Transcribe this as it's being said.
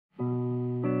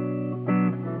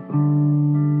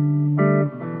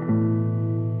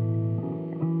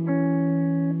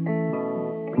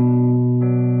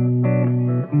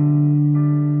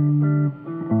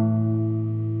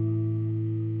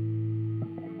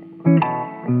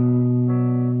And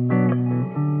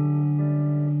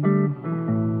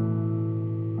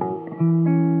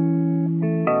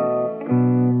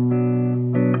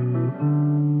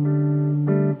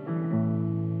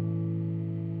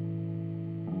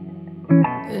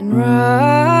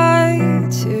right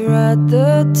here at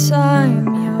the time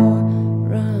you're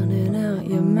running out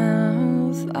your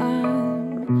mouth,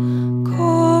 I'm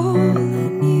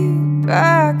calling you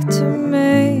back to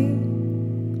me.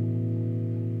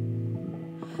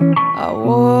 I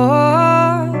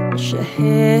watch your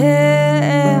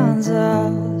hands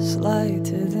as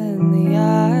lighter than the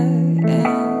eye,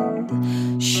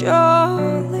 and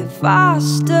surely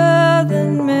faster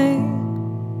than me.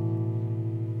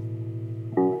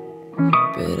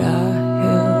 But I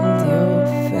held your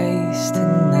face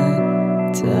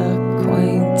tonight,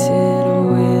 acquainted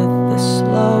with the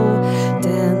slow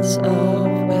dance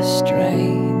of a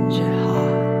stranger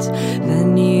heart.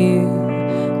 Then you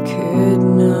could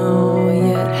know,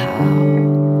 yet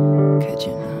how could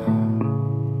you know?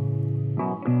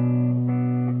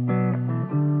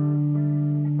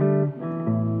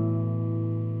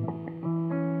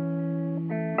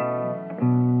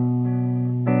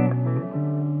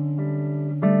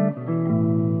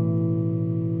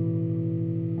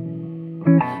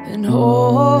 And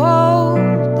hold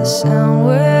the sound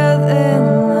within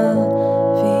the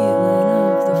feeling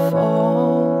of the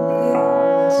fall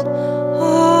is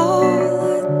all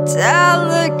a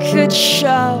delicate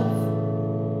shove,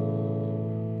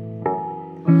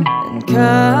 and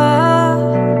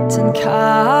cut and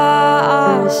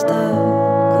cast a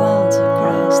glance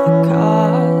across the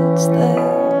cards. They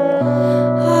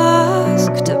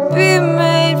ask to be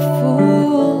made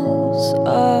fools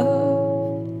of.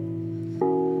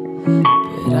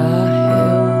 But I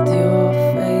held your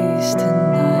face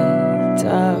tonight,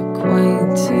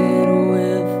 acquainted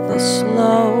with the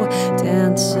slow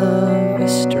dance of a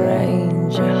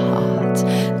stranger heart.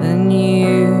 Then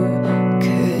you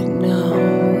could know,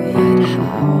 yet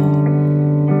how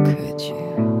could you?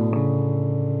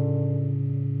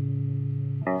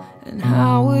 And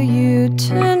how were you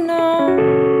to know?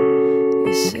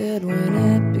 You said when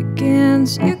it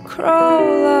begins, you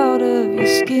crawl out of your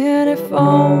skin, if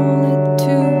only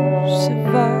to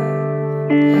survive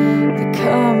the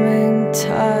coming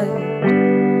tide.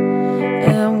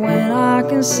 And when I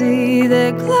can see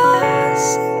their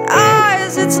glassy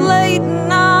eyes, it's late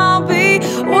and I'll be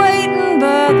waiting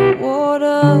by the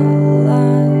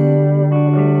waterline.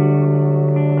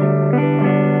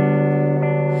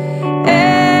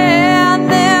 And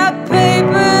their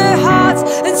paper hearts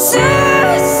and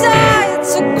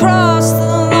suicides across the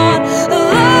lawn, a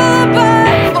lullaby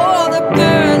for the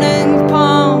burning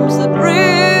palms that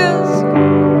risk.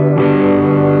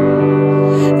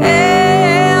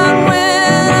 And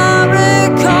when I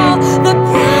recall the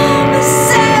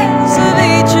promises of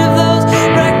each of those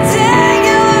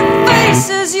rectangular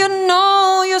faces, you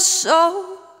know you're so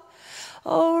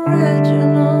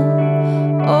original,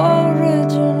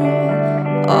 original,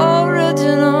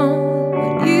 original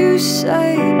when you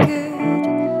say good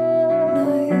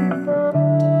night.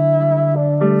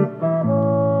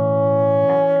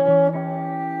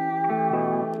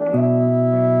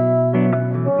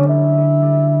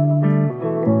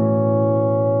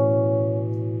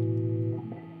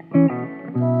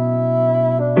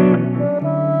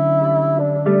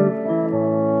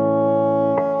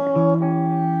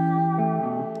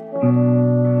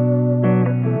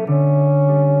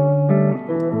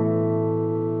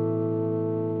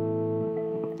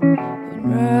 And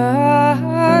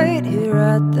right here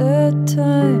at the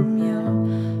time